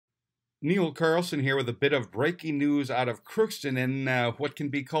Neil Carlson here with a bit of breaking news out of Crookston and what can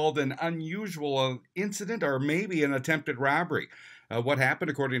be called an unusual incident or maybe an attempted robbery. What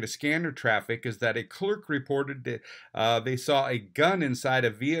happened, according to scanner traffic, is that a clerk reported that they saw a gun inside a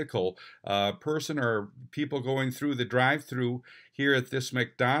vehicle. A person or people going through the drive-through here at this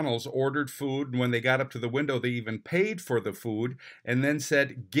McDonald's ordered food, and when they got up to the window, they even paid for the food and then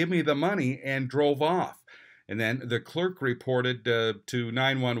said, "Give me the money," and drove off. And then the clerk reported to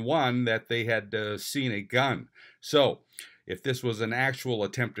 911 that they had seen a gun. So, if this was an actual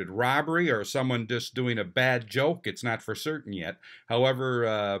attempted robbery or someone just doing a bad joke, it's not for certain yet.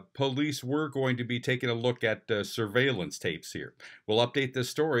 However, police were going to be taking a look at surveillance tapes here. We'll update this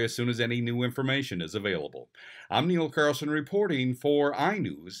story as soon as any new information is available. I'm Neil Carlson reporting for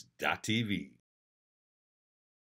iNews.tv.